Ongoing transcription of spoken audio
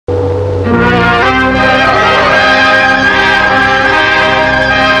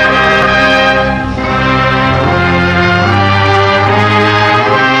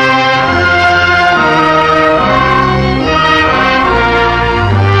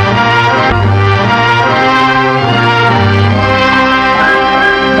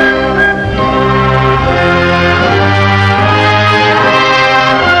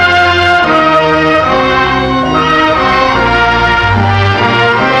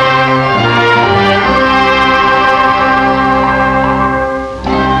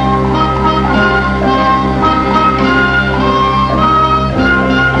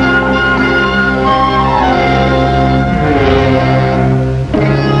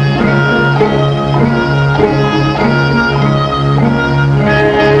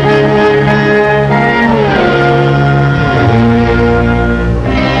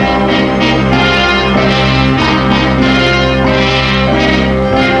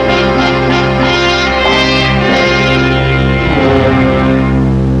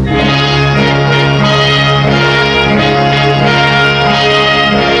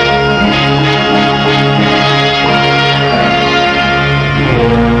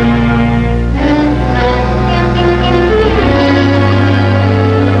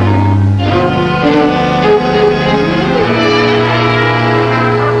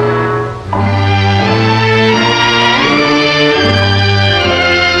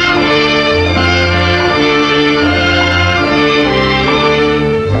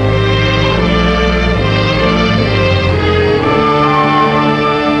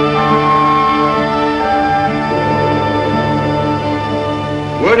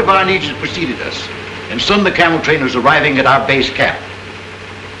Word of our needs had preceded us, and soon the camel train was arriving at our base camp.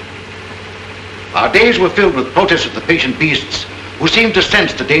 Our days were filled with protests of the patient beasts who seemed to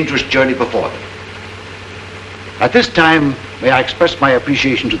sense the dangerous journey before them. At this time, may I express my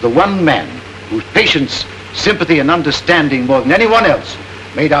appreciation to the one man whose patience, sympathy, and understanding more than anyone else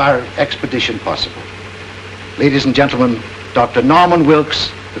made our expedition possible. Ladies and gentlemen, Dr. Norman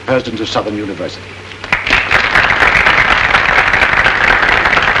Wilkes, the president of Southern University.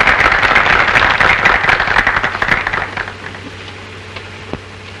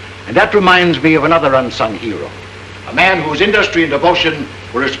 And that reminds me of another unsung hero, a man whose industry and devotion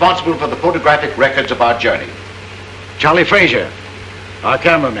were responsible for the photographic records of our journey. Charlie Frazier, our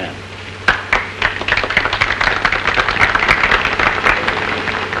cameraman.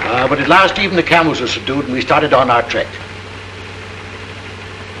 But at last even the camels were subdued and we started on our trek.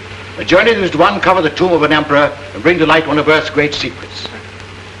 A journey that is to uncover the tomb of an emperor and bring to light one of Earth's great secrets.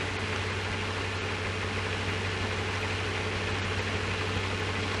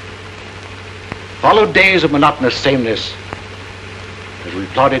 Followed days of monotonous sameness as we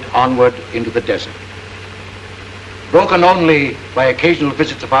plodded onward into the desert, broken only by occasional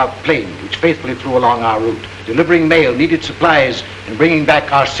visits of our plane, which faithfully flew along our route, delivering mail, needed supplies, and bringing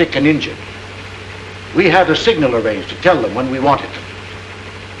back our sick and injured. We had a signal arranged to tell them when we wanted them.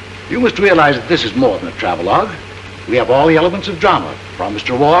 You must realize that this is more than a travelogue. We have all the elements of drama, promised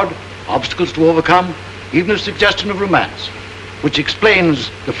reward, obstacles to overcome, even a suggestion of romance, which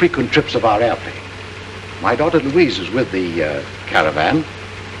explains the frequent trips of our airplane. My daughter Louise is with the caravan,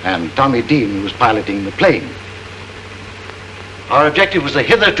 and Tommy Dean was piloting the plane. Our objective was a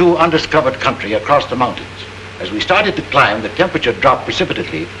hitherto undiscovered country across the mountains. As we started to climb, the temperature dropped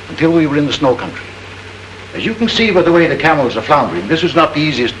precipitately until we were in the snow country. As you can see by the way the camels are floundering, this was not the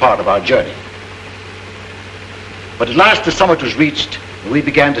easiest part of our journey. But at last the summit was reached, and we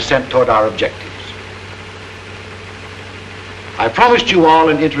began descent toward our objectives. I promised you all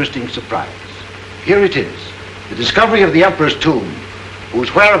an interesting surprise. Here it is, the discovery of the Emperor's tomb,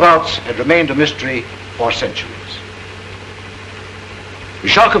 whose whereabouts had remained a mystery for centuries. The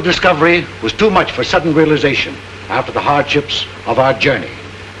shock of discovery was too much for sudden realization after the hardships of our journey.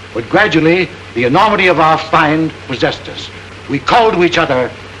 But gradually, the enormity of our find possessed us. We called to each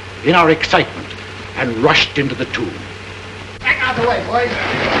other in our excitement and rushed into the tomb. Back out of the way, boys.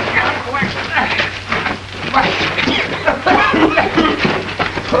 Get out of the way.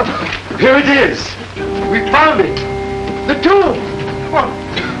 Here it is. We found it. The tomb. Well,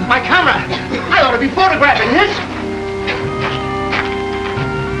 my camera. I ought to be photographing this.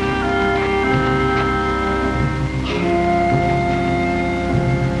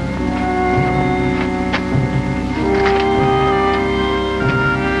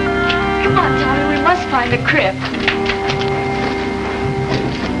 Come on, Tommy. We must find a crib.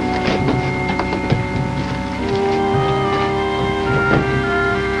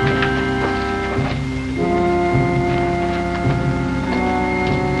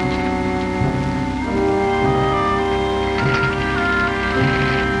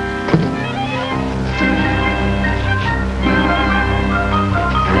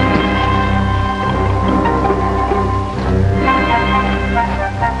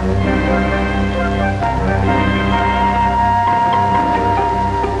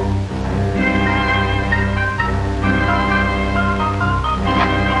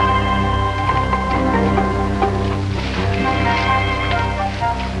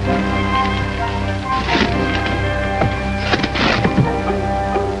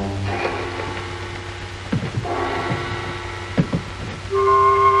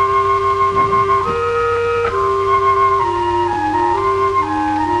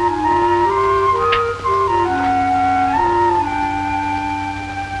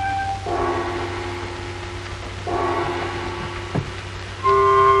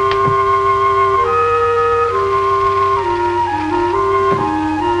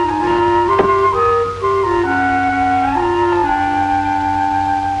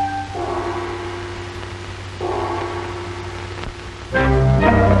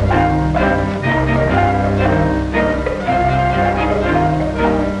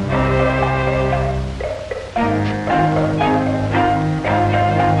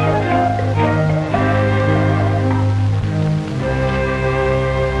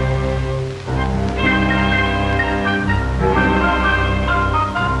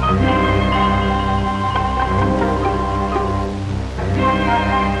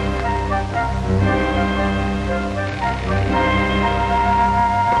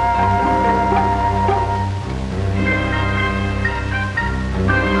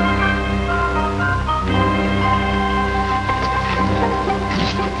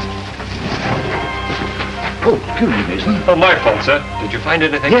 Oh, excuse me, Mason. Oh, my fault, sir. Did you find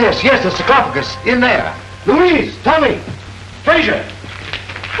anything? Yes, the sarcophagus. In there. Louise, Tommy, Fraser.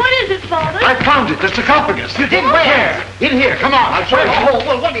 What is it, Father? I found it, the sarcophagus. You did where? In here. Come on, I'll show you. Oh,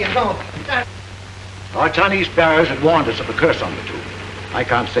 well, what do you know? Our Chinese bearers had warned us of a curse on the tomb. I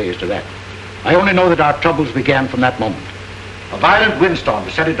can't say as to that. I only know that our troubles began from that moment. A violent windstorm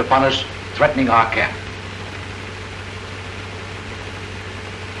descended upon us, threatening our camp.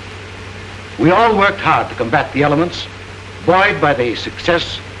 We all worked hard to combat the elements, buoyed by the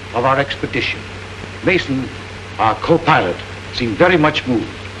success of our expedition. Mason, our co-pilot, seemed very much moved.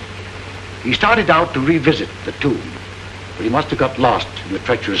 He started out to revisit the tomb, but he must have got lost in the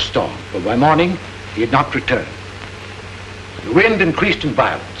treacherous storm, for by morning he had not returned. The wind increased in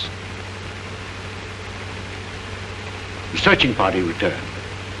violence. The searching party returned,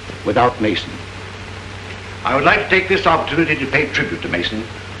 without Mason. I would like to take this opportunity to pay tribute to Mason,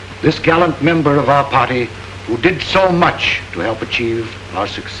 this gallant member of our party who did so much to help achieve our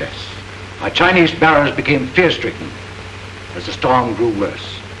success. Our Chinese bearers became fear-stricken as the storm grew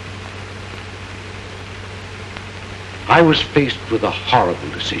worse. I was faced with a horrible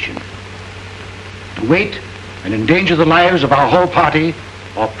decision: to wait and endanger the lives of our whole party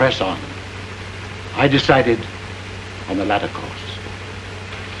or press on. I decided on the latter course.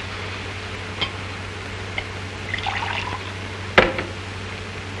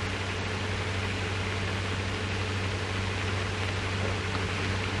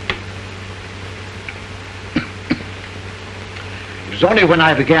 It was only when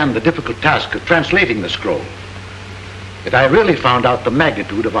I began the difficult task of translating the scroll that I really found out the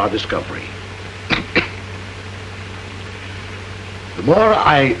magnitude of our discovery. The more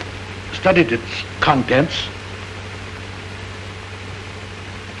I studied its contents,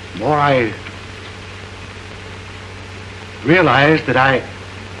 the more I realized that I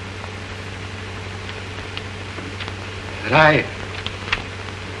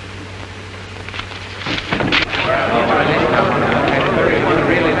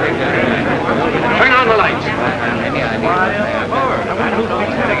Turn on the lights.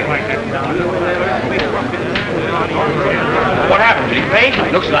 What happened? Did he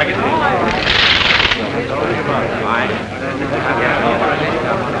faint? Looks like it.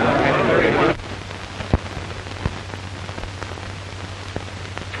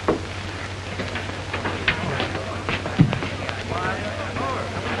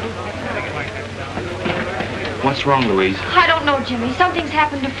 What's wrong, Louise? I don't know, Jimmy. Something's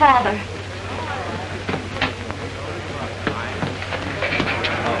happened to Father.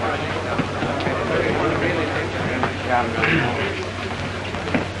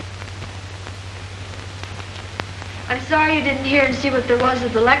 I'm sorry you didn't hear and see what there was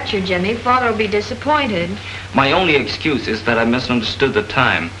at the lecture, Jimmy. Father will be disappointed. My only excuse is that I misunderstood the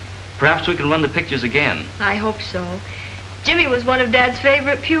time. Perhaps we can run the pictures again. I hope so. Jimmy was one of Dad's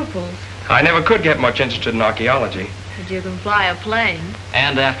favorite pupils. I never could get much interested in archaeology. But you can fly a plane.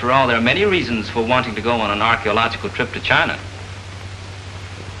 And after all, there are many reasons for wanting to go on an archaeological trip to China.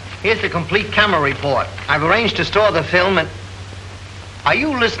 Here's the complete camera report. I've arranged to store the film and... Are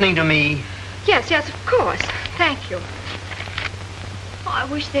you listening to me? Yes, of course. Thank you. Oh, I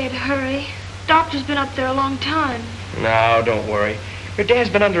wish they'd hurry. Doctor's been up there a long time. No, don't worry. Your dad's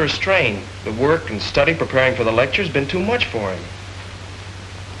been under a strain. The work and study preparing for the lecture's been too much for him.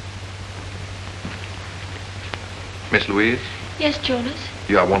 Miss Louise, Yes, Jonas?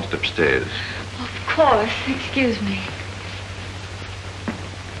 you are wanted upstairs. Of course. Excuse me.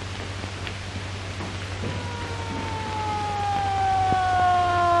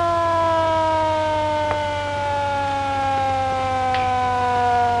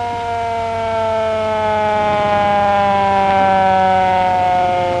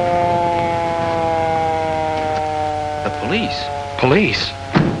 Police?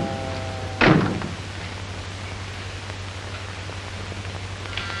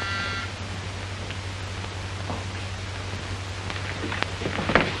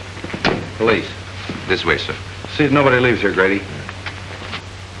 Police. This way, sir. See that nobody leaves here, Grady.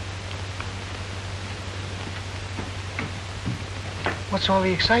 What's all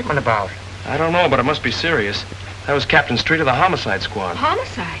the excitement about? I don't know, but it must be serious. That was Captain Street of the Homicide Squad.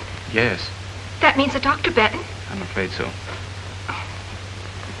 Homicide? Yes, That means that Dr. Benton? I'm afraid so.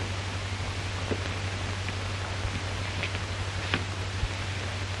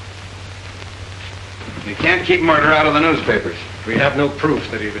 You can't keep murder out of the newspapers. We have no proof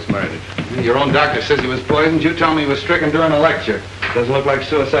that he was murdered. Your own doctor says he was poisoned. You tell me he was stricken during a lecture. Doesn't look like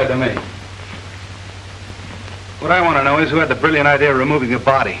suicide to me. What I want to know is who had the brilliant idea of removing the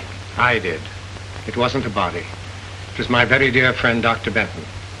body. I did. It wasn't a body. It was my very dear friend, Dr. Benton.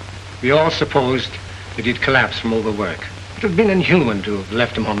 We all supposed that he'd collapsed from overwork. It would have been inhuman to have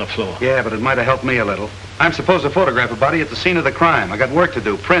left him on the floor. Yeah, but it might have helped me a little. I'm supposed to photograph a body at the scene of the crime. I got work to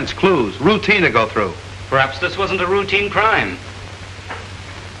do, prints, clues, routine to go through. Perhaps this wasn't a routine crime.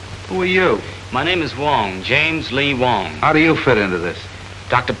 Who are you? My name is Wong, James Lee Wong. How do you fit into this?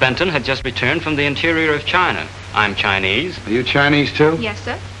 Dr. Benton had just returned from the interior of China. I'm Chinese. Are you Chinese, too? Yes,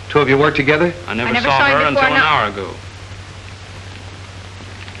 sir. Two of you work together? I never saw him her before, until an no. hour ago.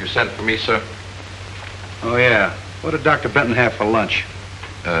 You sent for me, sir? Oh, yeah. What did Dr. Benton have for lunch?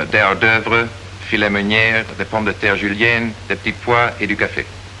 Des hors d'oeuvre, filet meunière, des pommes de terre julienne, des petits pois et du café.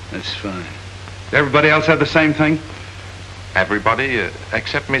 That's fine. Did everybody else have the same thing? Everybody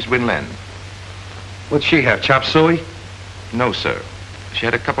except Miss Winland. What'd she have, chop suey? No, sir. She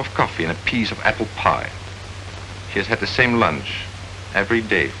had a cup of coffee and a piece of apple pie. She has had the same lunch every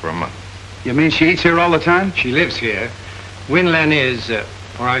day for a month. You mean she eats here all the time? She lives here. Winlan is,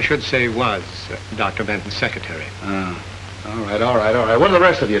 or I should say was, Dr. Benton's secretary. All right. What do the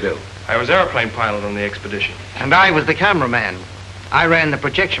rest of you do? I was airplane pilot on the expedition. And I was the cameraman. I ran the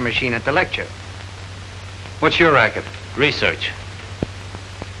projection machine at the lecture. What's your racket? Research.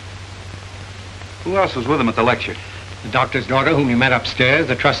 Who else was with him at the lecture? The doctor's daughter, whom you met upstairs,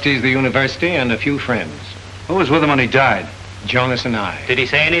 the trustees of the university, and a few friends. Who was with him when he died? Jonas and I. Did he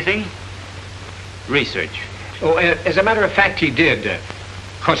say anything? Research. Oh, as a matter of fact, he did.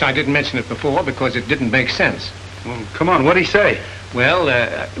 Of course, I didn't mention it before because it didn't make sense. Well, come on, what'd he say?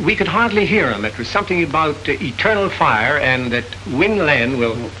 Well, we could hardly hear him. It was something about eternal fire and that Winlan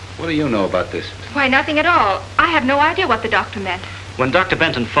will... What do you know about this? Why, nothing at all. I have no idea what the doctor meant. When Dr.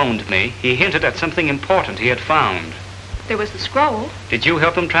 Benton phoned me, he hinted at something important he had found. There was the scroll. Did you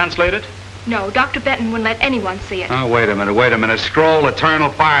help him translate it? No, Dr. Benton wouldn't let anyone see it. Oh, wait a minute. Scroll, eternal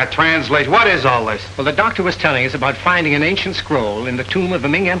fire, translate. What is all this? Well, the doctor was telling us about finding an ancient scroll in the tomb of the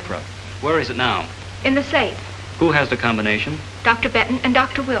Ming Emperor. Where is it now? In the safe. Who has the combination? Dr. Benton and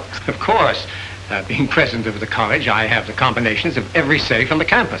Dr. Wilkes. Of course. Being president of the college, I have the combinations of every safe on the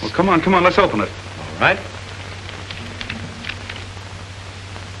campus. Well, come on, let's open it. All right.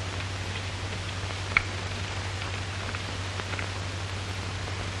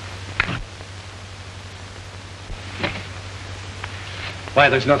 Why,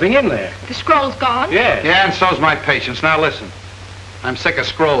 there's nothing in there. The scroll's gone? Yeah. Yeah, and so's my patience. Now listen. I'm sick of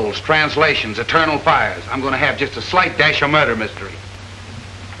scrolls, translations, eternal fires. I'm going to have just a slight dash of murder mystery.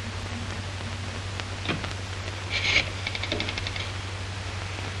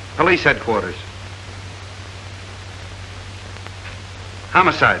 Police headquarters.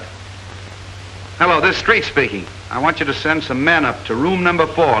 Homicide. Hello, this is Street speaking. I want you to send some men up to room number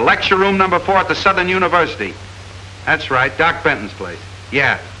 4, lecture room number 4 at the Southern University. That's right, Doc Benton's place.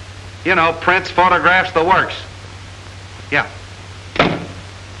 Yeah. You know, prints, photographs, the works. Yeah.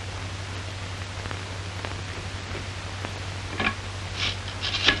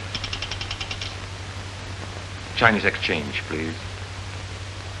 Chinese exchange, please.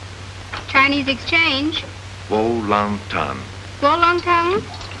 Chinese exchange? Wolantan. Wolongtown?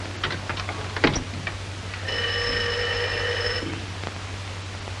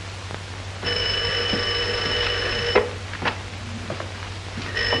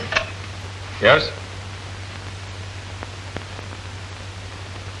 Yes?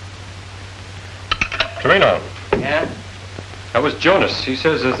 Torino. Yeah? That was Jonas. He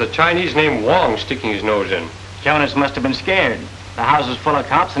says there's a Chinese named Wong sticking his nose in. Jonas must have been scared. The house is full of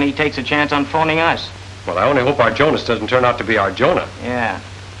cops, and he takes a chance on phoning us. Well, I only hope our Jonas doesn't turn out to be our Jonah. Yeah.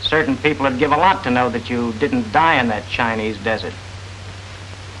 Certain people would give a lot to know that you didn't die in that Chinese desert.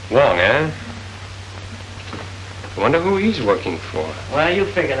 Wong, eh? I wonder who he's working for. Well, you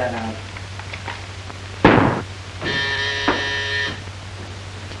figure that out.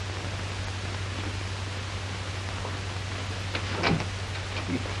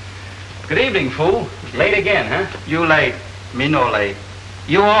 Good evening, fool. Late again, huh? You late, me no late.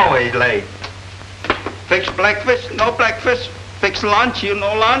 You always late. Fix breakfast, no breakfast. Fix lunch, you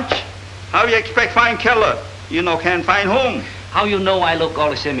no lunch. How you expect find killer? You no can find home. How you know I look all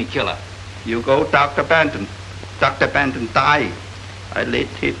the semi-killer? You go Dr. Benton. Dr. Benton die. I lit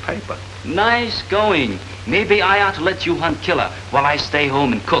his paper. Nice going. Maybe I ought to let you hunt killer while I stay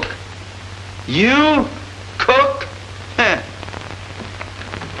home and cook. You cook? Heh.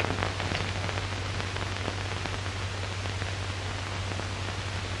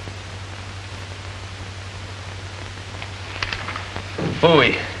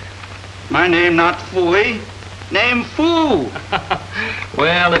 Fooey. My name not Fooey. Name Foo.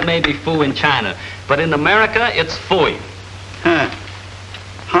 Well, it may be foo in China, but in America, it's fooey. Huh.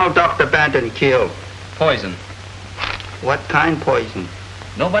 How Dr. Benton killed? Poison. What kind poison?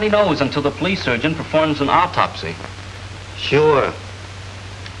 Nobody knows until the police surgeon performs an autopsy. Sure.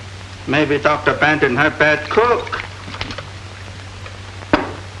 Maybe Dr. Benton had bad cook.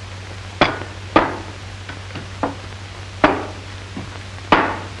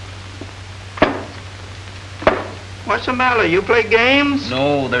 What's the matter? You play games?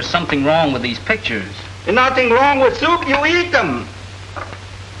 No, there's something wrong with these pictures. There's nothing wrong with soup. You eat them.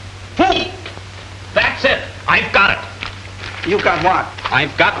 Fool! That's it. I've got it. You got what?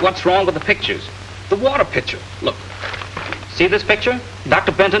 I've got what's wrong with the pictures. The water pitcher. Look. See this picture?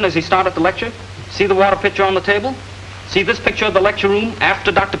 Dr. Benton as he started the lecture? See the water pitcher on the table? See this picture of the lecture room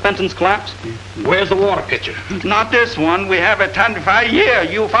after Dr. Benton's collapse? Where's the water pitcher? Not this one. We have it 25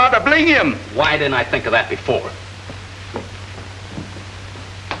 years. You father bling him. Why didn't I think of that before?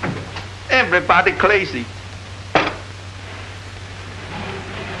 Everybody crazy.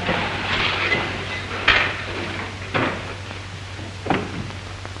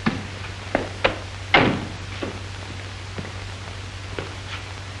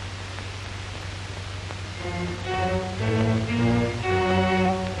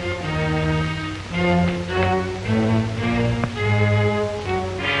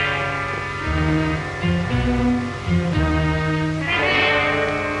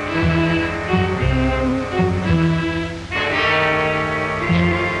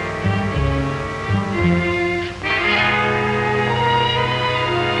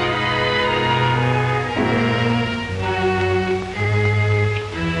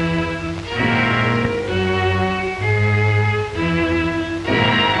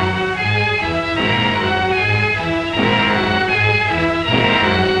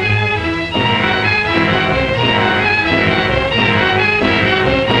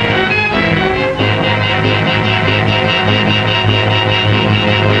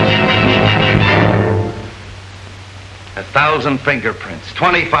 Fingerprints,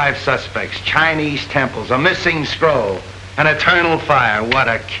 25 suspects, Chinese temples, a missing scroll, an eternal fire. What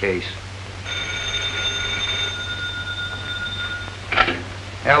a case.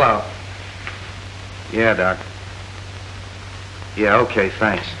 Hello. Yeah, Doc. Yeah, okay,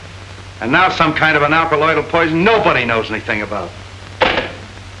 thanks. And now some kind of an alkaloidal poison nobody knows anything about.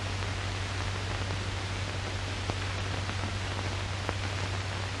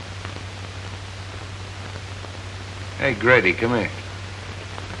 Hey, Grady, come here.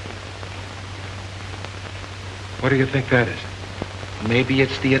 What do you think that is? Maybe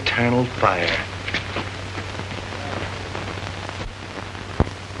it's the eternal fire.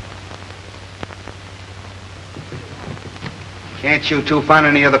 Can't you two find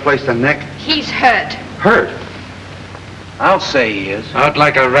any other place to nick? He's hurt. Hurt? I'll say he is. Out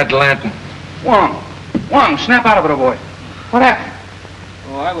like a red lantern. Wong! Wong, snap out of it, old boy. What happened?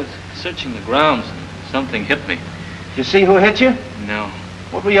 Oh, I was searching the grounds and something hit me. Did you see who hit you? No.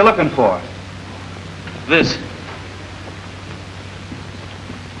 What were you looking for? This.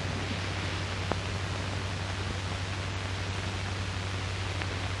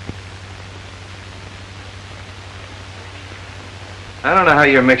 I don't know how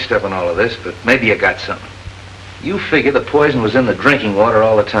you're mixed up in all of this, but maybe you got something. You figure the poison was in the drinking water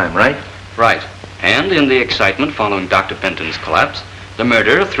all the time, right? Right. And in the excitement following Dr. Benton's collapse, the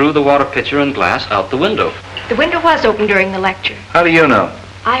murderer threw the water pitcher and glass out the window. The window was open during the lecture. How do you know?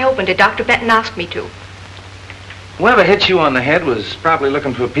 I opened it. Dr. Benton asked me to. Whoever hit you on the head was probably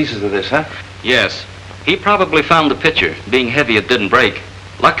looking for pieces of this, huh? Yes. He probably found the pitcher. Being heavy, it didn't break.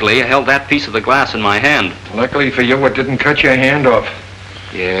 Luckily, I held that piece of the glass in my hand. Luckily for you, it didn't cut your hand off.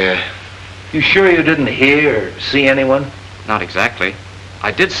 Yeah. You sure you didn't hear or see anyone? Not exactly.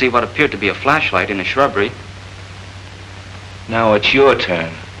 I did see what appeared to be a flashlight in a shrubbery. Now it's your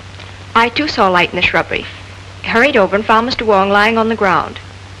turn. I, too, saw a light in the shrubbery. I hurried over and found Mr. Wong lying on the ground.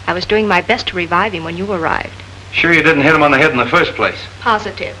 I was doing my best to revive him when you arrived. Sure you didn't hit him on the head in the first place?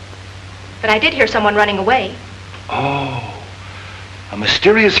 Positive. But I did hear someone running away. Oh, a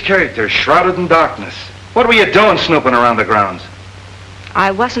mysterious character shrouded in darkness. What were you doing snooping around the grounds?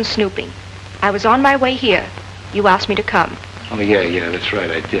 I wasn't snooping. I was on my way here. You asked me to come. Oh, yeah, that's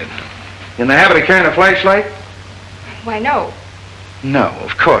right, I did. You in the habit of carrying a flashlight? Why, no. No,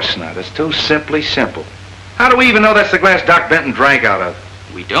 of course not. It's too simply simple. How do we even know that's the glass Doc Benton drank out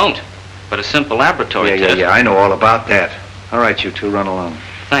of? We don't. But a simple laboratory test. Yeah, I know all about that. All right, you two, run along.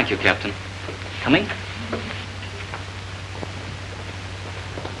 Thank you, Captain. Coming?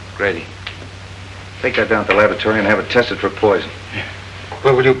 Grady, take that down to the laboratory and have it tested for poison. Yeah.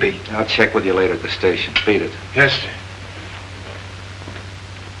 Where will you be? I'll check with you later at the station. Beat it. Yes, sir.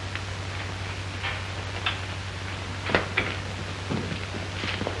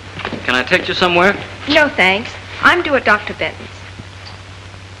 Can I take you somewhere? No, thanks. I'm due at Dr. Benton's.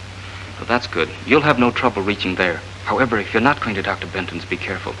 Well, that's good. You'll have no trouble reaching there. However, if you're not going to Dr. Benton's, be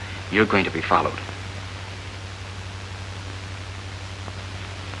careful. You're going to be followed.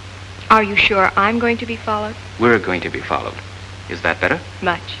 Are you sure I'm going to be followed? We're going to be followed. Is that better?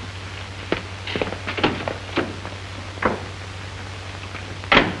 Much.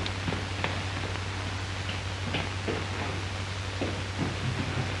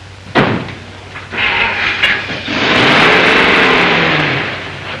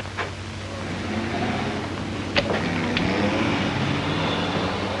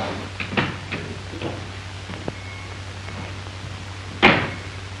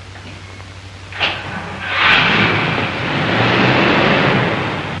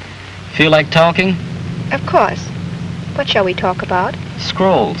 Feel like talking? Of course. What shall we talk about?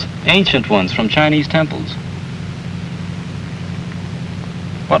 Scrolls. Ancient ones from Chinese temples.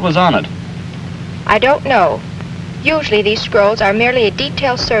 What was on it? I don't know. Usually these scrolls are merely a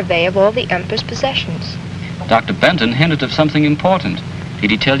detailed survey of all the Emperor's possessions. Dr. Benton hinted of something important.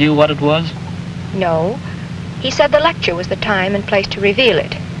 Did he tell you what it was? No. He said the lecture was the time and place to reveal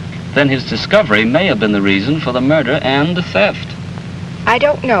it. Then his discovery may have been the reason for the murder and the theft. I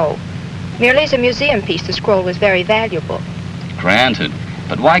don't know. Merely as a museum piece, the scroll was very valuable. Granted.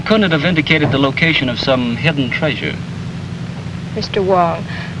 But why couldn't it have indicated the location of some hidden treasure? Mr. Wong,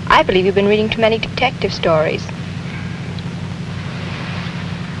 I believe you've been reading too many detective stories.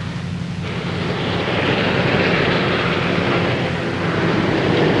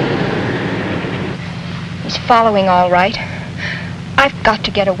 He's following all right. I've got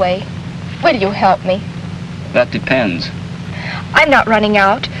to get away. Will you help me? That depends. I'm not running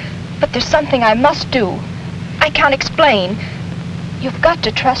out, but there's something I must do. I can't explain. You've got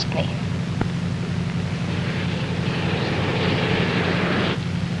to trust me.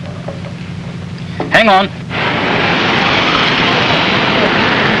 Hang on.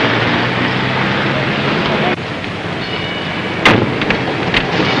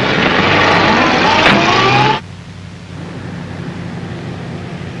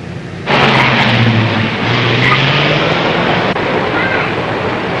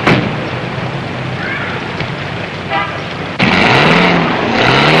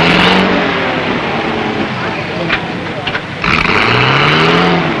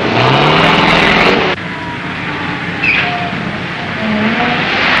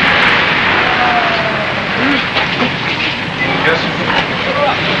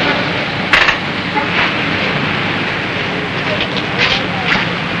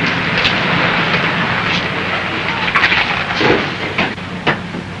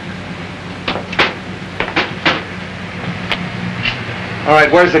 All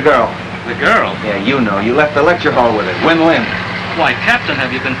right, where's the girl? The girl? Yeah, you know. You left the lecture hall with her. Win Lin. Why, Captain,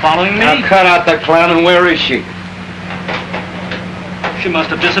 have you been following me? Now cut out the clown, and where is she? She must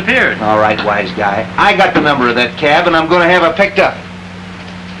have disappeared. All right, wise guy. I got the number of that cab, and I'm going to have her picked up.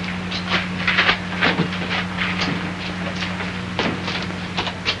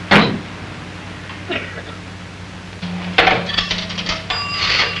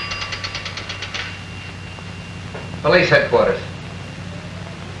 Police headquarters.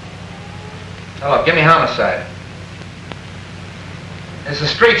 Hello, give me homicide. This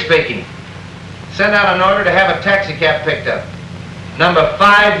is Street speaking. Send out an order to have a taxi cab picked up. Number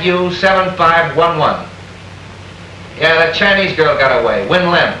 5U7511. Yeah, that Chinese girl got away.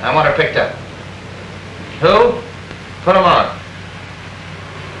 Win Lin. I want her picked up. Who? Put him on.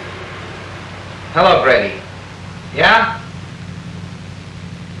 Hello, Grady. Yeah?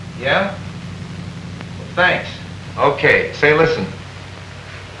 Yeah? Well, thanks. Okay, say listen.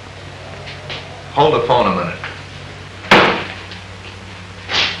 Hold the phone a minute.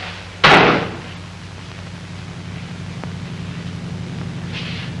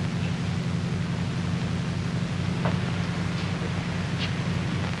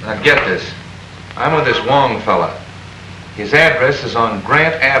 Now get this. I'm with this Wong fella. His address is on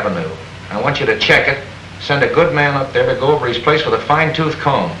Grant Avenue. I want you to check it. Send a good man up there to go over his place with a fine-tooth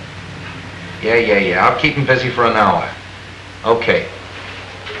comb. Yeah. I'll keep him busy for an hour. Okay.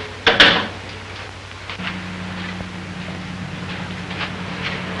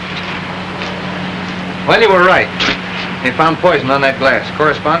 Well, you were right. They found poison on that glass.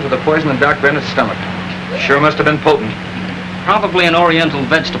 Corresponds with the poison in Doc Bennett's stomach. Sure must have been potent. Probably an oriental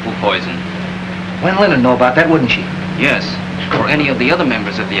vegetable poison. Win Lin would know about that, wouldn't she? Yes, or any of the other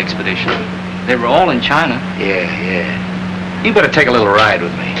members of the expedition. They were all in China. Yeah. You better take a little ride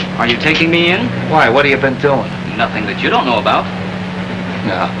with me. Are you taking me in? Why? What have you been doing? Nothing that you don't know about.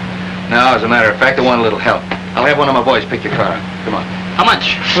 No, as a matter of fact, I want a little help. I'll have one of my boys pick your car up. Come on. How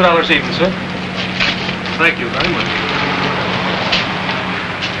much? $2 even, sir. Thank you very much.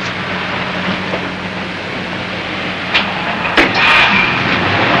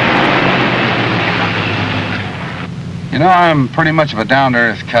 know, I'm pretty much of a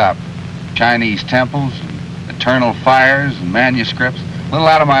down-to-earth cop. Chinese temples, and eternal fires, and manuscripts. A little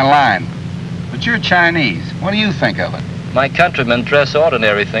out of my line. But you're Chinese. What do you think of it? My countrymen dress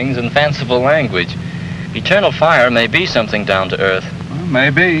ordinary things in fanciful language. Eternal fire may be something down to earth. Well,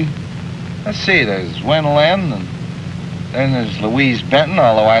 maybe. Let's see, there's Wen Lin, and then there's Louise Benton,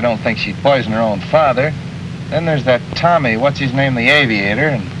 although I don't think she'd poison her own father. Then there's that Tommy, what's his name, the aviator,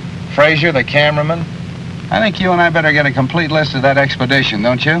 and Frazier, the cameraman. I think you and I better get a complete list of that expedition,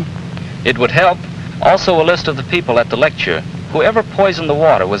 don't you? It would help. Also a list of the people at the lecture. Whoever poisoned the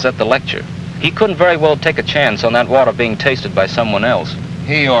water was at the lecture. He couldn't very well take a chance on that water being tasted by someone else.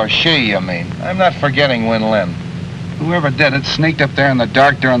 He or she, you mean? I'm not forgetting Wen Lin. Whoever did it sneaked up there in the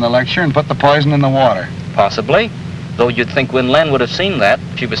dark during the lecture and put the poison in the water. Possibly. Though you'd think Wen Lin would have seen that.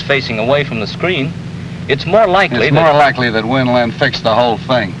 She was facing away from the screen. It's more likely It's more likely that Wen Lin fixed the whole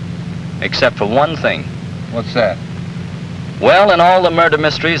thing. Except for one thing. What's that? Well, in all the murder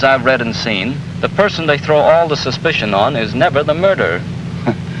mysteries I've read and seen, the person they throw all the suspicion on is never the murderer.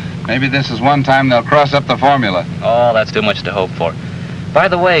 Maybe this is one time they'll cross up the formula. Oh, that's too much to hope for. By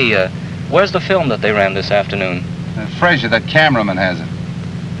the way, where's the film that they ran this afternoon? Frazier, that cameraman, has it.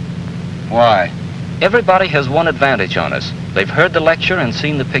 Why? Everybody has one advantage on us. They've heard the lecture and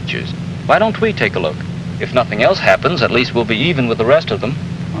seen the pictures. Why don't we take a look? If nothing else happens, at least we'll be even with the rest of them.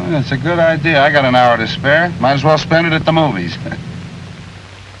 Well, that's a good idea. I got an hour to spare. Might as well spend it at the movies.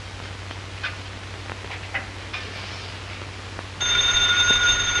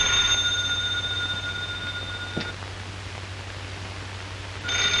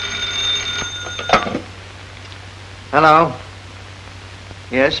 Hello?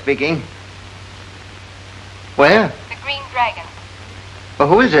 Yes, speaking. Where? The Green Dragon. Well,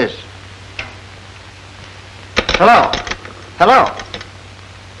 who is this? Hello? Hello?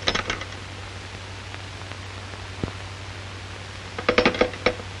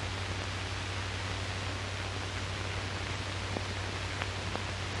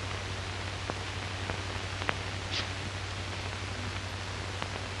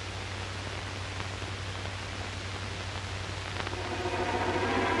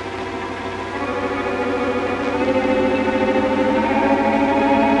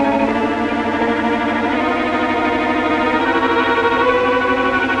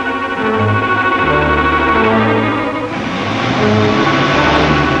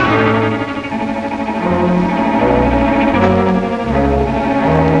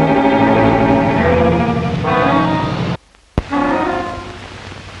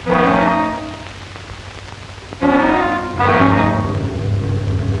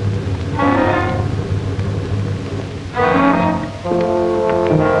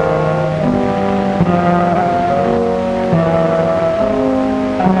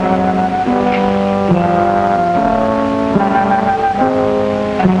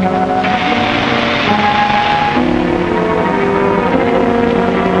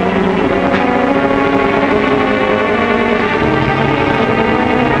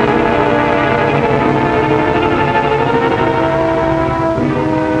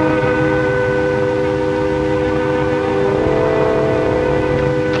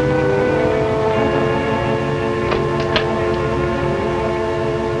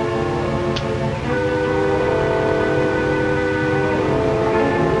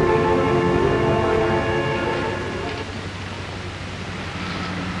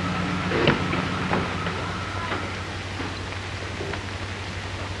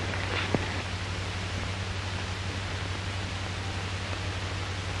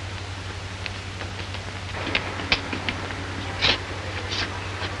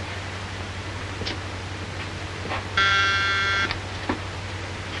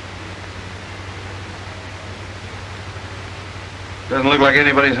 Doesn't look like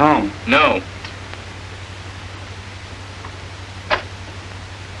anybody's home. No.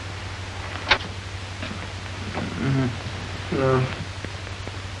 No.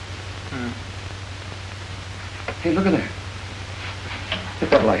 Hey, look at there. Hit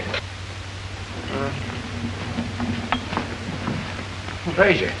that light.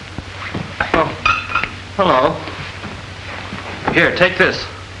 Frazier. Oh. Hello. Here, take this.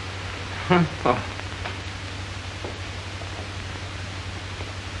 Oh.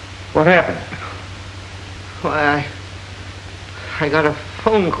 What happened? Why, I got a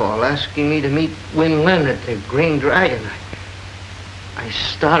phone call asking me to meet Wen Lin at the Green Dragon. I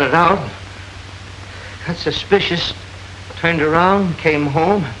started out, got suspicious, turned around, came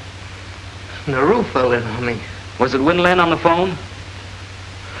home, and the roof fell in on me. Was it Wen Lin on the phone?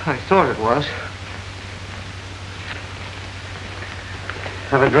 I thought it was.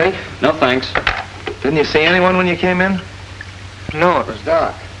 Have a drink? No, thanks. Didn't you see anyone when you came in? No, it was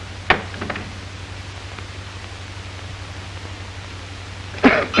dark.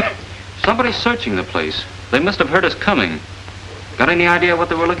 Somebody's searching the place. They must have heard us coming. Got any idea what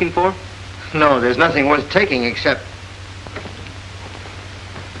they were looking for? No, there's nothing worth taking except...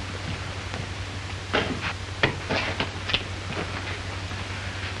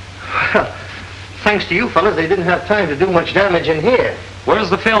 Well, thanks to you fellas, they didn't have time to do much damage in here. Where's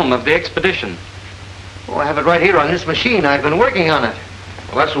the film of the expedition? Oh, I have it right here on this machine. I've been working on it.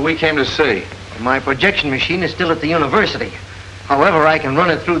 Well, that's what we came to see. My projection machine is still at the university. However, I can run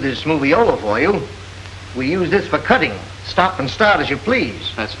it through this moviola for you. We use this for cutting. Stop and start as you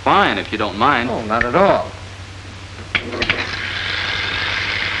please. That's fine, if you don't mind. Oh, not at all.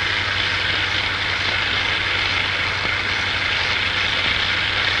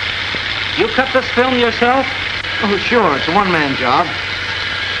 You cut this film yourself? Oh, sure. It's a one-man job.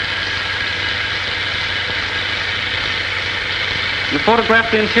 You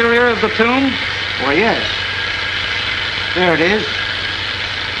photographed the interior of the tomb? Why, yes. There it is.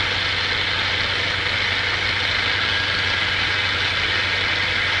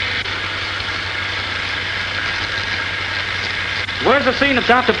 Where's the scene of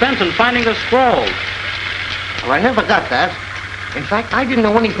Dr. Benton finding the scroll? Well, I never got that. In fact, I didn't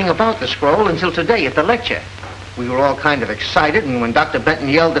know anything about the scroll until today at the lecture. We were all kind of excited, and when Dr. Benton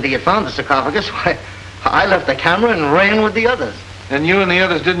yelled that he had found the sarcophagus, why, I left the camera and ran with the others. And you and the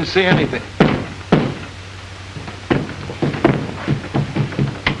others didn't see anything?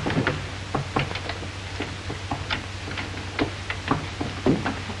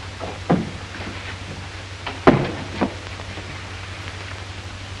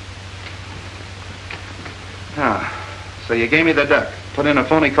 So you gave me the duck, put in a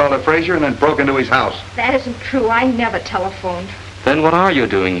phony call to Frazier, and then broke into his house. That isn't true. I never telephoned. Then what are you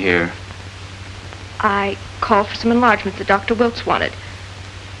doing here? I called for some enlargement that Dr. Wilkes wanted.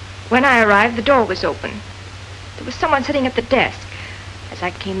 When I arrived, the door was open. There was someone sitting at the desk. As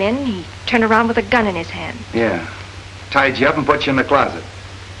I came in, he turned around with a gun in his hand. Yeah. Tied you up and put you in the closet.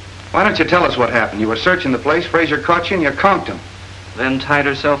 Why don't you tell us what happened? You were searching the place, Frazier caught you, and you conked him. Then tied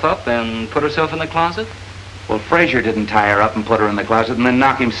herself up and put herself in the closet? Well, Frazier didn't tie her up and put her in the closet and then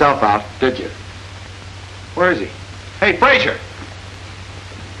knock himself out, did you? Where is he? Hey, Frazier!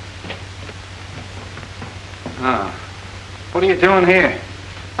 What are you doing here?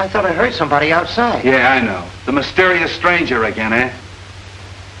 I thought I heard somebody outside. Yeah, I know. The mysterious stranger again, eh?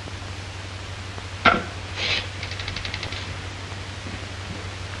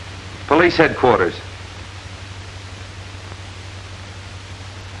 Police headquarters.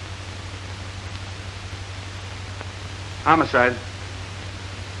 Homicide.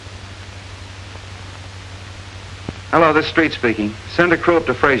 Hello, this is Street speaking. Send a crew up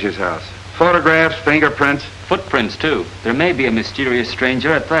to Frazier's house. Photographs, fingerprints. Footprints, too. There may be a mysterious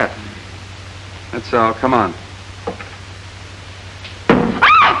stranger at that. That's all. Come on.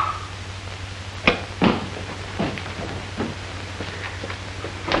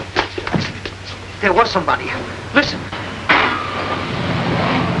 There was somebody. Listen.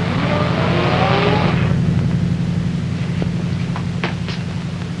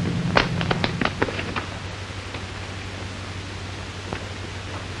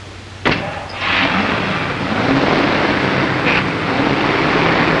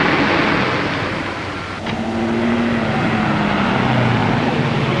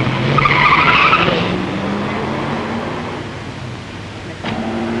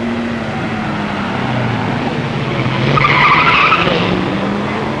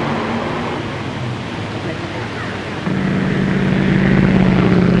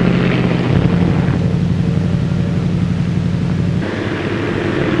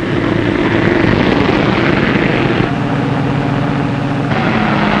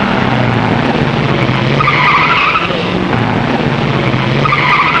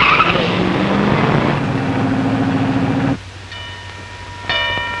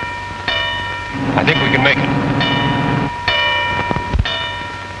 I think we can make it.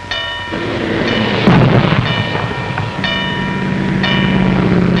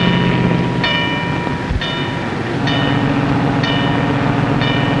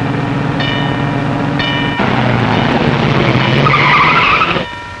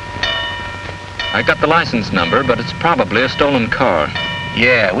 I got the license number, but it's probably a stolen car.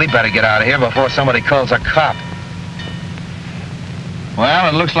 Yeah, we better get out of here before somebody calls a cop.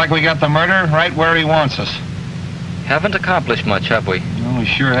 Well, it looks like we got the murder right where he wants us. Haven't accomplished much, have we? No, we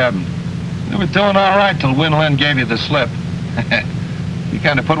sure haven't. We were doing all right till Win Lin gave you the slip. She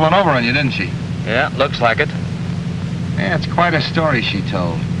kind of put one over on you, didn't she? Yeah, looks like it. Yeah, it's quite a story she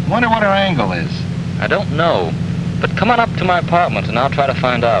told. Wonder what her angle is. I don't know. But come on up to my apartment and I'll try to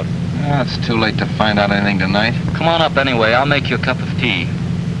find out. It's too late to find out anything tonight. Come on up anyway. I'll make you a cup of tea.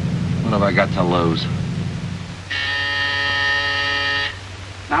 What have I got to lose?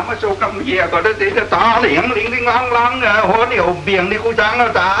 Nào mà số cầm về có đất thì ta liền liền liền lăng hôn nhiều biển đi cô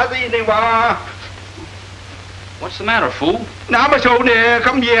trang ta gì đi mà. What's the matter, fool? Nào mà số này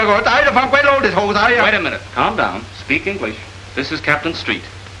cầm về có tái là phang quay lô để thầu tái. Wait a minute. Calm down. Speak English. This is Captain Street.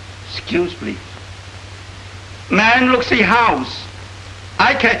 Excuse me. Man looks the house.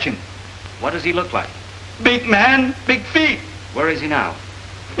 I catch him. What does he look like? Big man, big feet. Where is he now?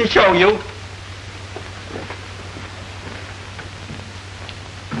 He show you.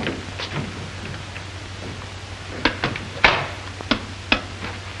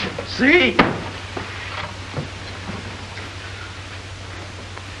 See?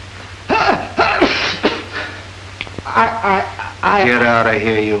 I... Get out of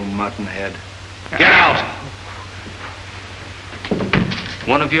here, you muttonhead. Get out!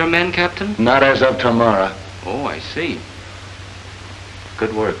 One of your men, Captain? Not as of tomorrow. Oh, I see.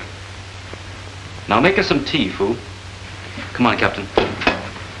 Good work. Now make us some tea, fool. Come on, Captain.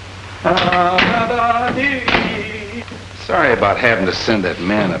 Sorry about having to send that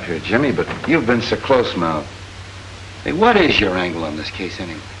man up here, Jimmy, but you've been so close-mouthed. Hey, what is your angle on this case,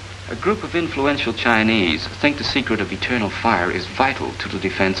 anyway? A group of influential Chinese think the secret of eternal fire is vital to the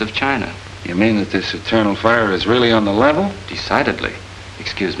defense of China. You mean that this eternal fire is really on the level? Decidedly.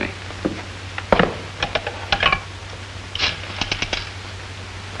 Excuse me.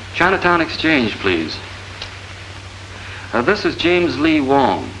 Chinatown Exchange, please. This is James Lee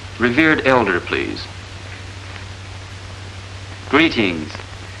Wong, revered elder, please. Greetings.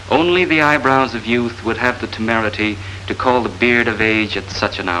 Only the eyebrows of youth would have the temerity to call the beard of age at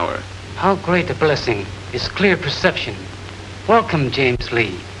such an hour. How great a blessing is clear perception. Welcome, James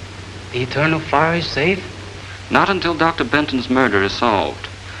Lee. The eternal fire is safe? Not until Dr. Benton's murder is solved.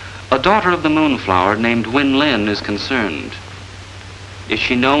 A daughter of the Moonflower named Win Lin is concerned. Is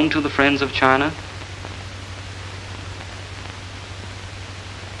she known to the friends of China?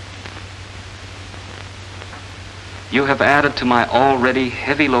 You have added to my already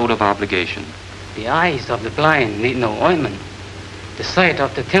heavy load of obligation. The eyes of the blind need no ointment. The sight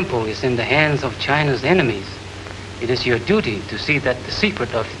of the temple is in the hands of China's enemies. It is your duty to see that the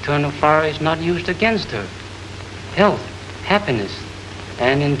secret of eternal fire is not used against her. Health, happiness,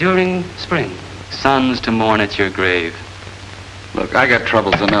 and enduring spring. Sons to mourn at your grave. Look, I got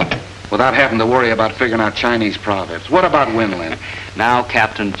troubles enough without having to worry about figuring out Chinese proverbs. What about Winlin? Now,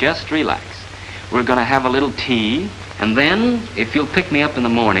 Captain, just relax. We're going to have a little tea, and then, if you'll pick me up in the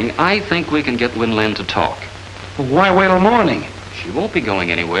morning, I think we can get Winlin to talk. Well, why wait till morning? She won't be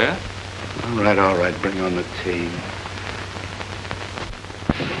going anywhere. All right. Bring on the tea.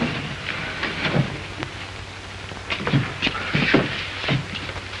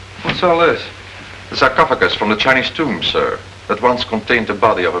 What's all this? The sarcophagus from the Chinese tomb, sir, that once contained the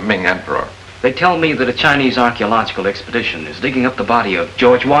body of a Ming emperor. They tell me that a Chinese archaeological expedition is digging up the body of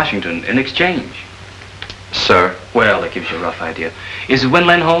George Washington in exchange. Sir? Well, that gives you a rough idea. Is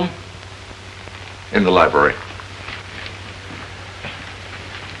Winlin home? In the library.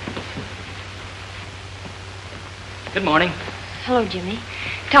 Good morning. Hello, Jimmy.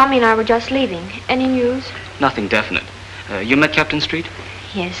 Tommy and I were just leaving. Any news? Nothing definite. You met Captain Street?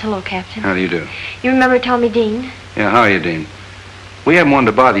 Yes, hello, Captain. How do you do? You remember Tommy Dean? Yeah, how are you, Dean? We haven't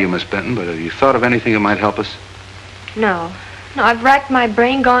wanted to bother you, Miss Benton, but have you thought of anything that might help us? No, I've racked my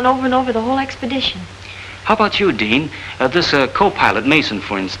brain, gone over and over the whole expedition. How about you, Dean? This co-pilot, Mason,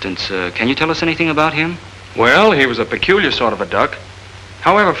 for instance. Can you tell us anything about him? Well, he was a peculiar sort of a duck.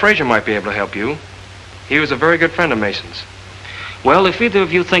 However, Fraser might be able to help you. He was a very good friend of Mason's. Well, if either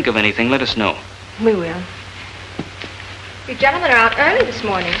of you think of anything, let us know. We will. You gentlemen are out early this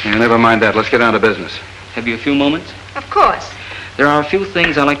morning. Yeah, never mind that. Let's get down to business. Have you a few moments? Of course. There are a few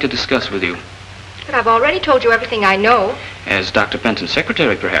things I'd like to discuss with you. But I've already told you everything I know. As Dr. Benton's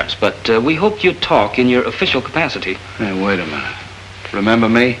secretary, perhaps, but we hoped you'd talk in your official capacity. Hey, wait a minute. Remember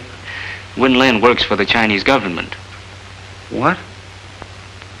me? Win Lin works for the Chinese government. What?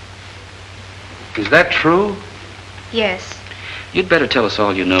 Is that true? Yes. You'd better tell us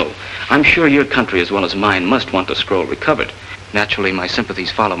all you know. I'm sure your country, as well as mine, must want the scroll recovered. Naturally, my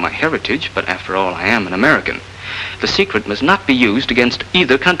sympathies follow my heritage, but after all, I am an American. The secret must not be used against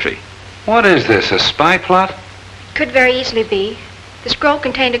either country. What is this, a spy plot? Could very easily be. The scroll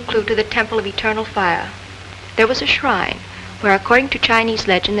contained a clue to the Temple of Eternal Fire. There was a shrine where, according to Chinese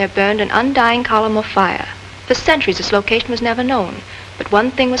legend, there burned an undying column of fire. For centuries, its location was never known. But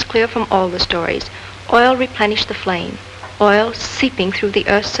one thing was clear from all the stories. Oil replenished the flame. Oil seeping through the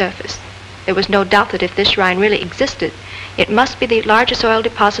Earth's surface. There was no doubt that if this shrine really existed, it must be the largest oil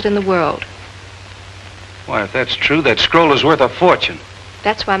deposit in the world. Why, if that's true, that scroll is worth a fortune.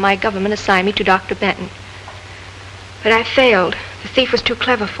 That's why my government assigned me to Dr. Benton. But I failed. The thief was too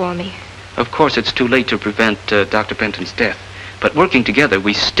clever for me. Of course, it's too late to prevent Dr. Benton's death. But working together,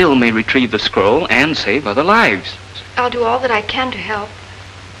 we still may retrieve the scroll and save other lives. I'll do all that I can to help.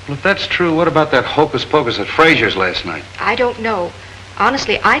 Well, if that's true, what about that hocus pocus at Frazier's last night? I don't know.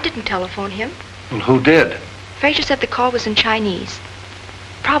 Honestly, I didn't telephone him. Well, who did? Frazier said the call was in Chinese.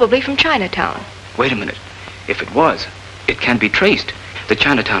 Probably from Chinatown. Wait a minute. If it was, it can be traced. The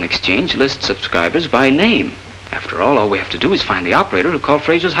Chinatown Exchange lists subscribers by name. After all we have to do is find the operator who called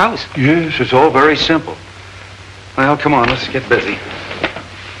Frazier's house. Yes, it's all very simple. Well, come on, let's get busy.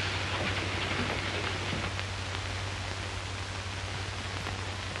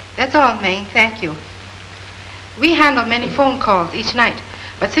 That's all, May. Thank you. We handle many phone calls each night,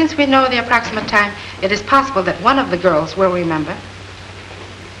 but since we know the approximate time, it is possible that one of the girls will remember.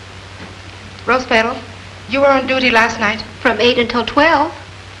 Rose Petal, you were on duty last night. From 8 until 12.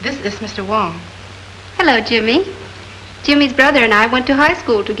 This is Mr. Wong. Hello, Jimmy. Jimmy's brother and I went to high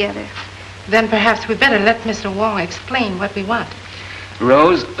school together. Then perhaps we better let Mr. Wong explain what we want.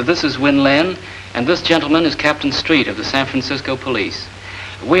 Rose, this is Win Len, and this gentleman is Captain Street of the San Francisco Police.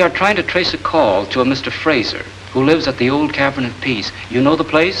 We are trying to trace a call to a Mr. Fraser, who lives at the old Cavern of Peace. You know the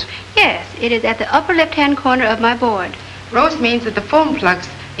place? Yes, it is at the upper left-hand corner of my board. Rose means that the phone plug's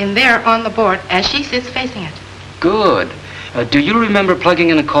in there on the board as she sits facing it. Good. Do you remember plugging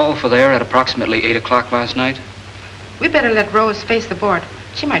in a call for there at approximately 8 o'clock last night? We better let Rose face the board.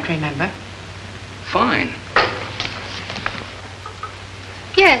 She might remember. Fine.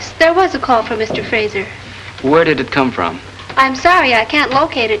 Yes, there was a call from Mr. Fraser. Where did it come from? I'm sorry I can't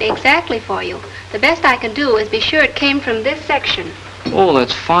locate it exactly for you. The best I can do is be sure it came from this section. Oh,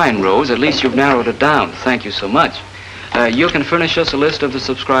 that's fine, Rose. At least you've narrowed it down. Thank you so much. You can furnish us a list of the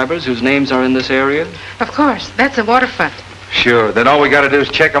subscribers whose names are in this area? Of course. That's the waterfront. Sure. Then all we got to do is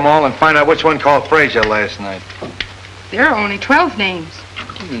check them all and find out which one called Frazier last night. There are only 12 names.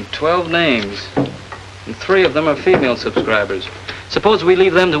 12 names. And 3 of them are female subscribers. Suppose we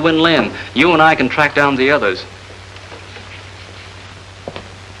leave them to Win Len. You and I can track down the others.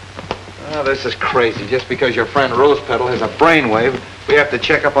 Oh, this is crazy. Just because your friend Rose Petal has a brainwave, we have to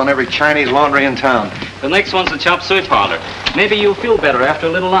check up on every Chinese laundry in town. The next one's the chop suey parlor. Maybe you'll feel better after a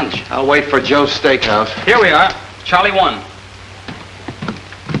little lunch. I'll wait for Joe's Steakhouse. Here we are. Charlie 1.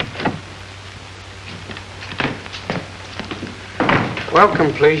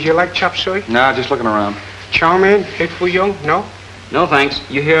 Welcome, please. You like chop suey? No, just looking around. Chow mein, egg foo young? No? No, thanks.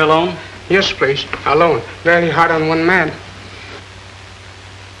 You here alone? Yes, please. Alone. Very hard on one man.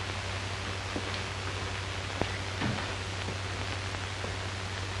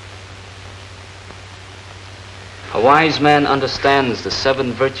 A wise man understands the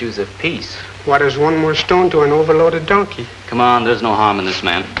 7 virtues of peace. What is one more stone to an overloaded donkey? Come on, there's no harm in this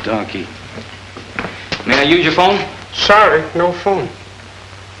man. Donkey. May I use your phone? Sorry, no phone.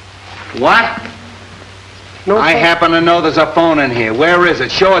 What? No I phone. happen to know there's a phone in here. Where is it?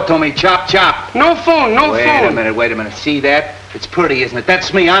 Show it to me. Chop, chop. No phone, no phone. Wait a minute. See that? It's pretty, isn't it?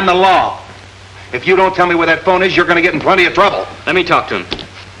 That's me. I'm the law. If you don't tell me where that phone is, you're going to get in plenty of trouble. Let me talk to him.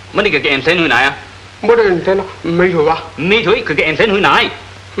 Mấy cái em tên hồi nãy à? What is it? Me rồi ba. Me thôi, cái em tên hồi nãy.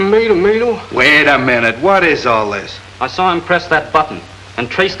 Me luôn. Wait a minute. What is all this? I saw him press that button and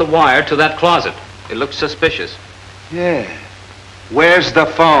trace the wire to that closet. It looks suspicious. Yeah. Where's the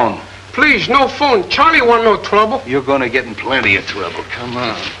phone? Please, no phone. Charlie want no trouble. You're going to get in plenty of trouble. Come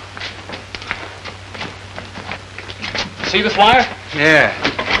on. See this wire? Yeah.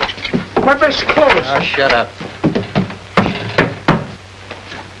 My best clothes. Oh, shut up.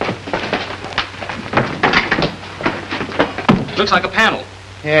 Looks like a panel.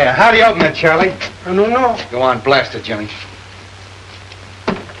 Yeah. How do you open it, Charlie? I don't know. Go on, blast it, Jimmy.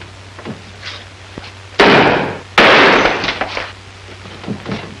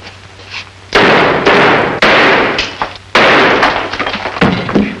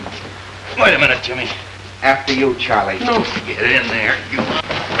 Wait a minute, Jimmy. After you, Charlie. No. Get in there. You.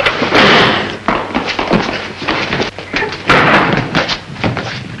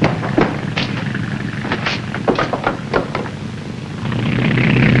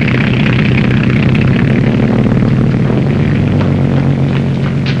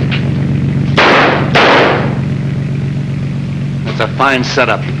 That's a fine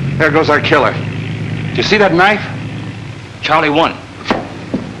setup. There goes our killer. Do you see that knife? Charlie 1.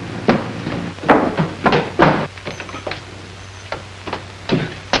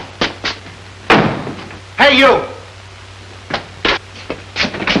 Hey, you!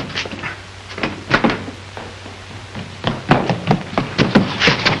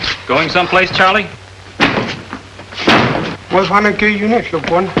 Going someplace, Charlie? Well,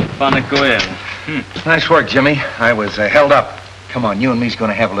 Nice work, Jimmy. I was held up. Come on, you and me's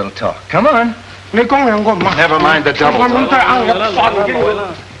gonna have a little talk. Come on. Never mind the double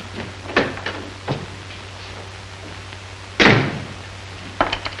talk.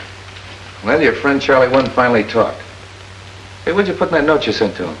 Well, your friend Charlie One finally talked. Hey, what'd you put in that note you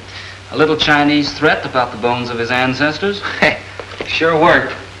sent to him? A little Chinese threat about the bones of his ancestors. Hey, sure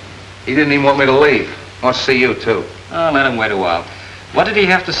worked. He didn't even want me to leave. Wants to see you, too. Oh, let him wait a while. What did he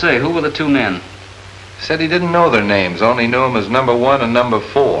have to say? Who were the two men? Said he didn't know their names, only knew them as number 1 and number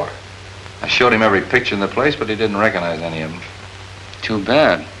 4. I showed him every picture in the place, but he didn't recognize any of them. Too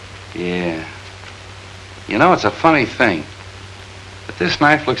bad. Yeah. You know, it's a funny thing. But this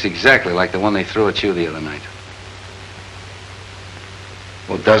knife looks exactly like the one they threw at you the other night.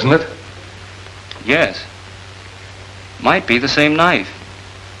 Well, doesn't it? Yes. Might be the same knife.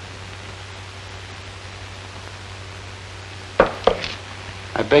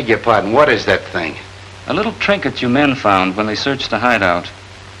 I beg your pardon. What is that thing? A little trinket you men found when they searched the hideout.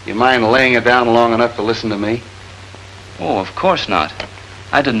 You mind laying it down long enough to listen to me? Oh, of course not.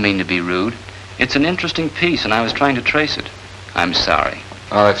 I didn't mean to be rude. It's an interesting piece, and I was trying to trace it. I'm sorry.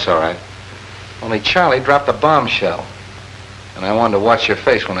 Oh, that's all right. Only Charlie dropped a bombshell. And I wanted to watch your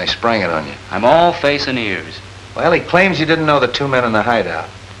face when I sprang it on you. I'm all face and ears. Well, he claims you didn't know the two men in the hideout.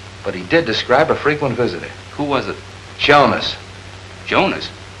 But he did describe a frequent visitor. Who was it? Jonas. Jonas?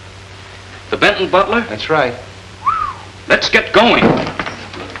 The Benton butler? That's right. Let's get going.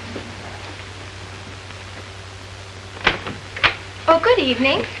 Oh, good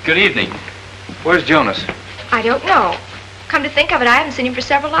evening. Good evening. Where's Jonas? I don't know. Come to think of it, I haven't seen him for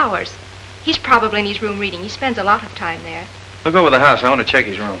several hours. He's probably in his room reading. He spends a lot of time there. Look over the house. I want to check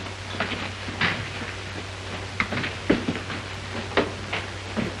his room.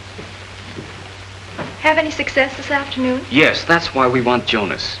 Have any success this afternoon? Yes, that's why we want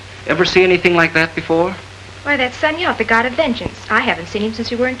Jonas. Ever see anything like that before? Why, that's Sun Yat, the god of vengeance. I haven't seen him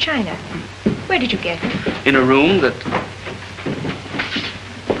since we were in China. Where did you get him? In a room that...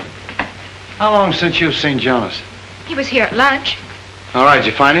 How long since you've seen Jonas? He was here at lunch. All right, did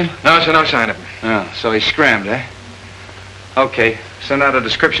you find him? No, sir, no sign of him. Oh, so he scrammed, eh? Okay, send out a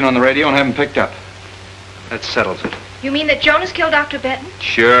description on the radio and have him picked up. That settles it. You mean that Jonas killed Dr. Benton?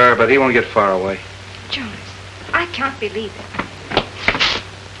 Sure, but he won't get far away. Jonas, I can't believe it.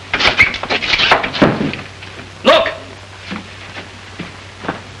 Look!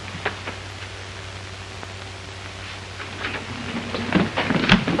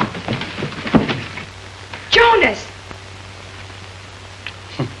 Jonas!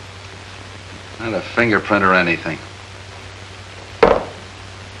 Not a fingerprint or anything.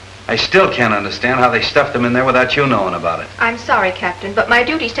 I still can't understand how they stuffed him in there without you knowing about it. I'm sorry, Captain, but my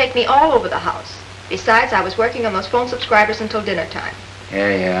duties take me all over the house. Besides, I was working on those phone subscribers until dinner time.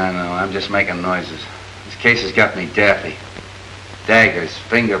 Yeah, I know. I'm just making noises. This case has got me daffy. Daggers,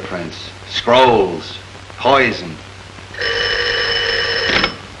 fingerprints, scrolls, poison.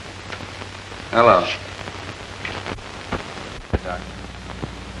 Hello. Doctor.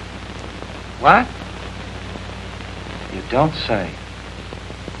 What? You don't say.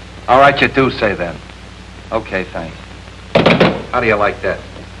 All right, you do say then. Okay, thanks. How do you like that?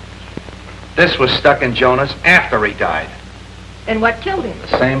 This was stuck in Jonas after he died. And what killed him?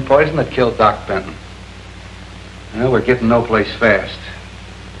 The same poison that killed Doc Benton. Well, we're getting no place fast.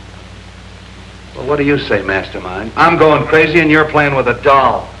 Well, what do you say, Mastermind? I'm going crazy and you're playing with a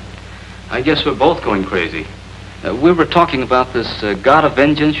doll. I guess we're both going crazy. We were talking about this god of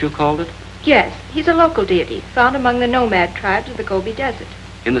vengeance, you called it? Yes, he's a local deity, found among the nomad tribes of the Gobi Desert.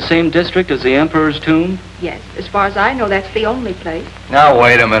 In the same district as the Emperor's tomb? Yes, as far as I know, that's the only place. Now,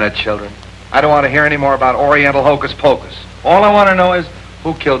 wait a minute, children. I don't want to hear any more about Oriental hocus pocus. All I want to know is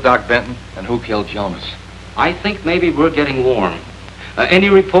who killed Doc Benton and who killed Jonas. I think maybe we're getting warm. Any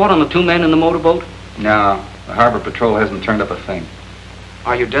report on the two men in the motorboat? No, the Harbor Patrol hasn't turned up a thing.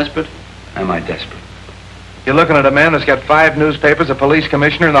 Are you desperate? Am I desperate? You're looking at a man that's got 5 newspapers, a police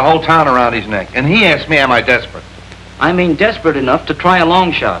commissioner, and the whole town around his neck. And he asked me, am I desperate? I mean desperate enough to try a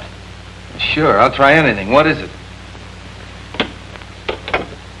long shot. Sure, I'll try anything. What is it?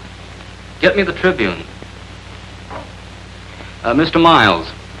 Get me the Tribune. Mr. Miles.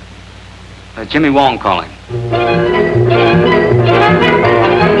 Jimmy Wong calling.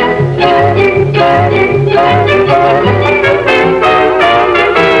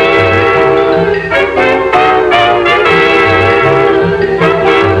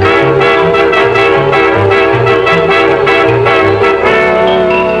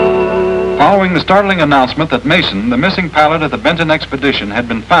 Following Following the startling announcement that Mason, the missing pilot of the Benton expedition, had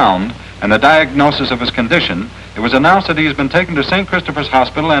been found and the diagnosis of his condition, it was announced that he has been taken to St. Christopher's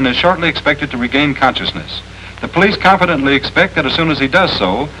Hospital and is shortly expected to regain consciousness. The police confidently expect that as soon as he does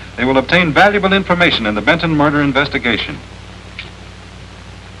so, they will obtain valuable information in the Benton murder investigation.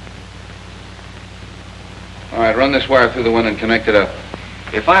 All right, run this wire through the window and connect it up.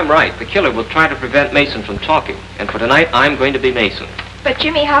 If I'm right, the killer will try to prevent Mason from talking. And for tonight, I'm going to be Mason. But,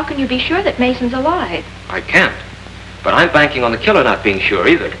 Jimmy, how can you be sure that Mason's alive? I can't. But I'm banking on the killer not being sure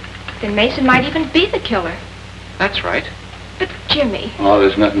either. Then Mason might even be the killer. That's right. But, Jimmy... Oh,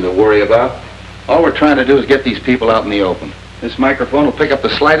 there's nothing to worry about. All we're trying to do is get these people out in the open. This microphone will pick up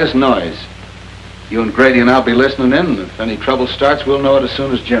the slightest noise. You and Grady and I'll be listening in, and if any trouble starts, we'll know it as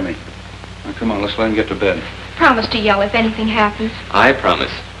soon as Jimmy. Now, come on, let's let him get to bed. Promise to yell if anything happens. I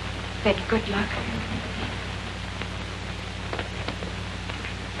promise. Then good luck.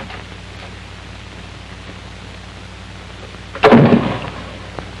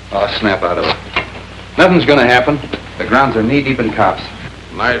 Oh, snap out of it. Nothing's gonna happen. The grounds are knee-deep in cops.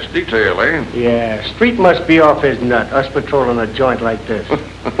 Nice detail, eh? Yeah, Street must be off his nut, us patrolling a joint like this.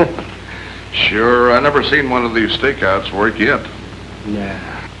 Sure, I never seen one of these stakeouts work yet.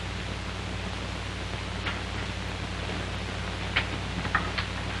 Nah.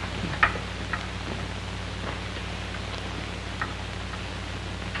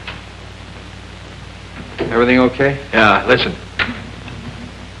 Everything okay? Yeah, listen.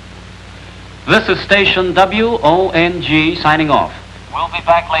 This is station WONG signing off. We'll be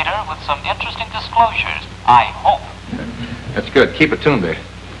back later with some interesting disclosures, I hope. That's good. Keep it tuned there.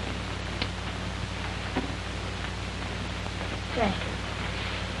 Thank you.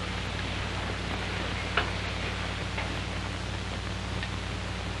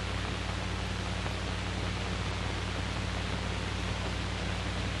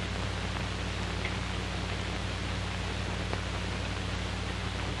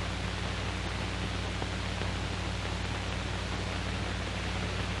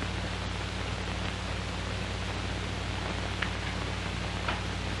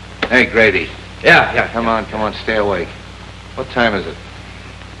 Hey, Grady. Yeah. Come on, stay awake. What time is it?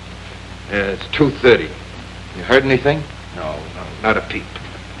 It's 2:30. You heard anything? No, not a peep.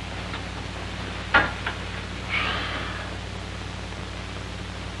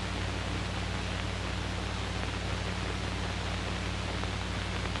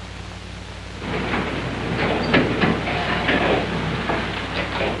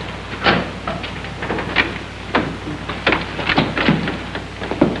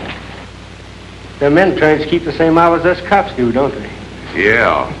 Them interns keep the same hours as cops do, don't they?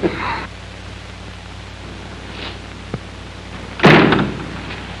 Yeah.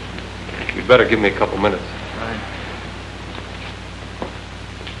 You'd better give me a couple minutes.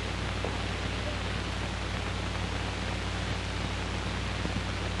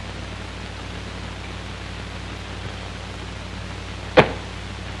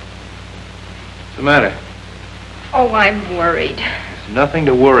 What's the matter? Oh, I'm worried. There's nothing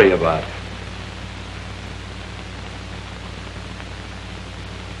to worry about.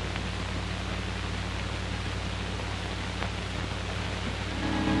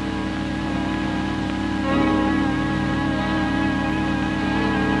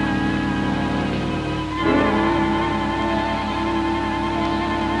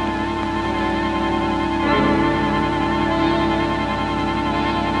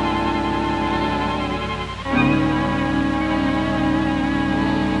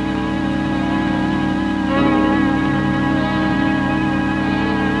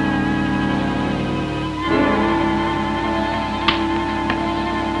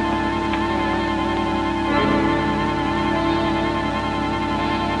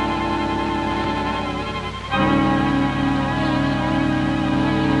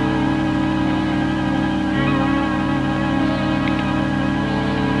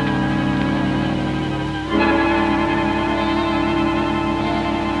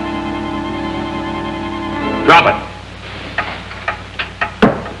 Drop it.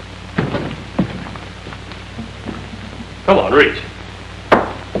 Come on, reach.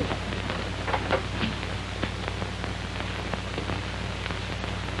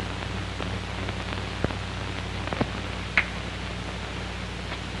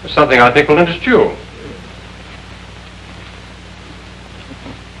 There's something I think will interest you.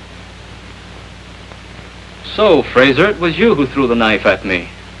 So, Fraser, it was you who threw the knife at me.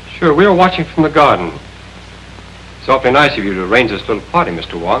 Sure, we were watching from the garden. It's awfully nice of you to arrange this little party,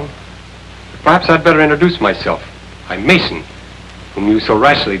 Mr. Wong. Perhaps I'd better introduce myself. I'm Mason, whom you so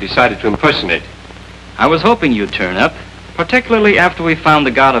rashly decided to impersonate. I was hoping you'd turn up. Particularly after we found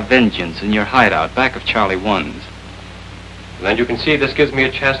the God of Vengeance in your hideout back of Charlie 1's. Then you can see this gives me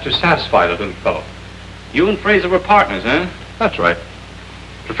a chance to satisfy the little fellow. You and Fraser were partners, huh? That's right.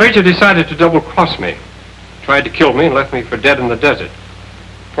 But Fraser decided to double-cross me. Tried to kill me and left me for dead in the desert.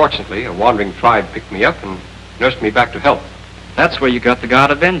 Fortunately, a wandering tribe picked me up and nursed me back to health. That's where you got the God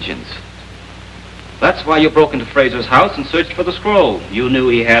of Vengeance. That's why you broke into Fraser's house and searched for the scroll. You knew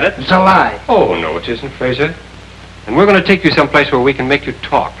he had it. It's a lie. Oh, no, it isn't, Fraser. And we're going to take you someplace where we can make you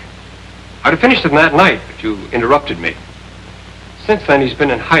talk. I'd have finished it that night, but you interrupted me. Since then, he's been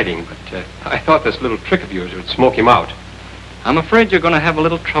in hiding, but I thought this little trick of yours would smoke him out. I'm afraid you're going to have a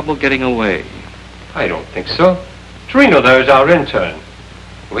little trouble getting away. I don't think so. Torino there is our intern.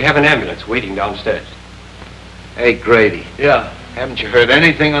 We have an ambulance waiting downstairs. Hey, Grady. Yeah. Haven't you heard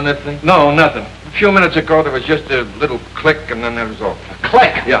anything on this thing? No, nothing. A few minutes ago, there was just a little click, and then that was all. A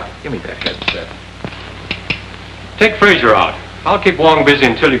click? Yeah. Give me that headset. Take Fraser out. I'll keep Wong busy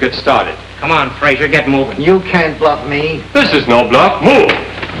until you get started. Come on, Fraser, get moving. You can't bluff me. This is no bluff. Move!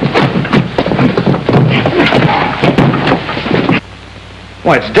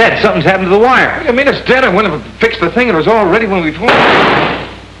 Why, it's dead. Something's happened to the wire. What do you mean it's dead? I went and fixed the thing. It was all ready when we phoned.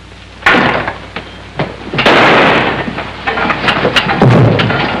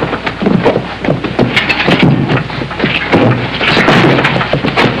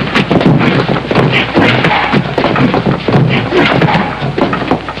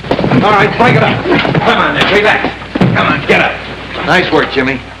 All right, break it up. Come on, then. Way back. Come on, get up. Nice work,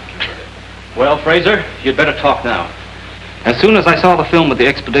 Jimmy. Well, Fraser, you'd better talk now. As soon as I saw the film of the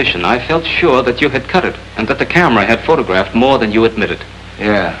expedition, I felt sure that you had cut it and that the camera had photographed more than you admitted.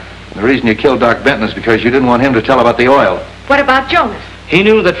 Yeah. The reason you killed Doc Benton is because you didn't want him to tell about the oil. What about Jonas? He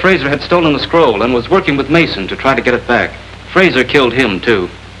knew that Fraser had stolen the scroll and was working with Mason to try to get it back. Fraser killed him, too.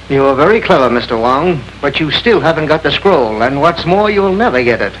 You are very clever, Mr. Wong, but you still haven't got the scroll, and what's more, you'll never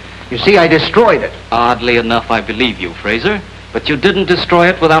get it. You see, I destroyed it. Oddly enough, I believe you, Fraser, but you didn't destroy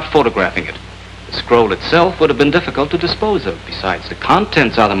it without photographing it. The scroll itself would have been difficult to dispose of. Besides, the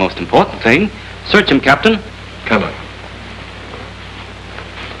contents are the most important thing. Search him, Captain. Come on.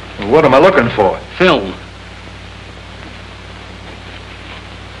 Well, what am I looking for? Film.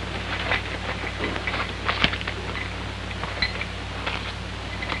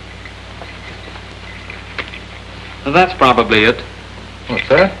 Well, that's probably it. What's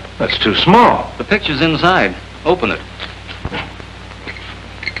that? That's too small. The picture's inside. Open it.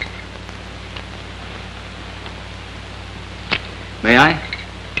 May I?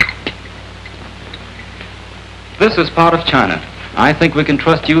 This is part of China. I think we can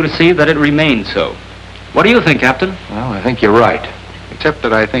trust you to see that it remains so. What do you think, Captain? Well, I think you're right. Except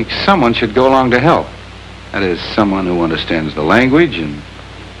that I think someone should go along to help. That is, someone who understands the language and,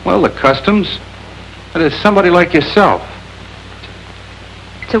 well, the customs. That is, somebody like yourself.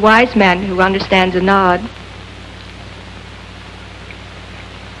 It's a wise man who understands a nod.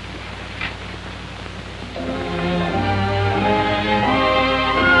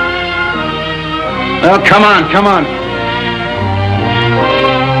 Well, come on, come on.